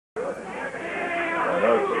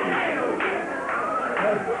No excuse.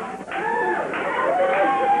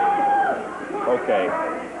 Okay.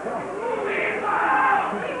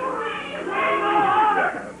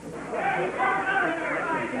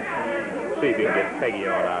 See if you can get Peggy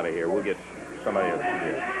on out of here. We'll get somebody else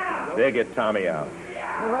here. They'll get Tommy out.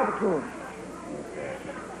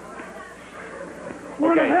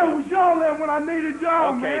 Where the hell was y'all at when I needed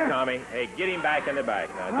y'all, okay, man? Tommy. Hey, get him back in the back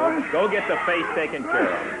now. Go get the face taken care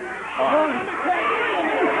of. All right.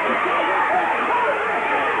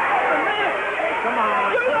 Come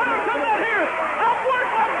on. Come out here. I've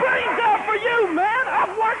worked my brains out for you, man.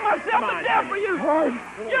 I've worked myself to death for you.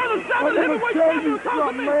 You're the son of the heavyweight champion because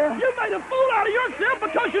of me. You made a fool out of yourself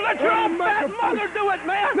because you let your own fat mother do it,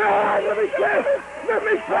 man. Nah, let me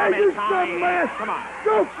tell you something, man. Come on.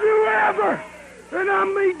 Don't you ever, and I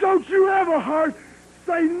mean don't you ever, Hart,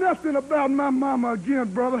 say nothing about my mama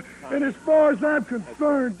again, brother. And as far as I'm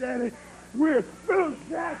concerned, Daddy, we're through,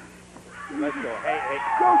 Jack. Let's go. Hey.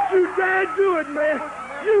 Don't you dare do it, man.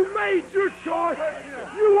 You made your choice.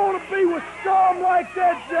 You want to be with scum like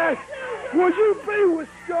that, Jack? Well, you be with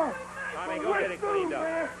scum. Tommy, go get it cleaned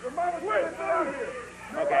up.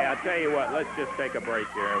 Okay, I'll tell you what. Let's just take a break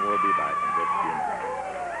here, and we'll be back in just a few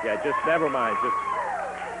minutes. Yeah, just never mind. Just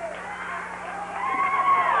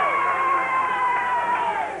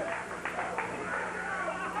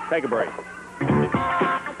take a break.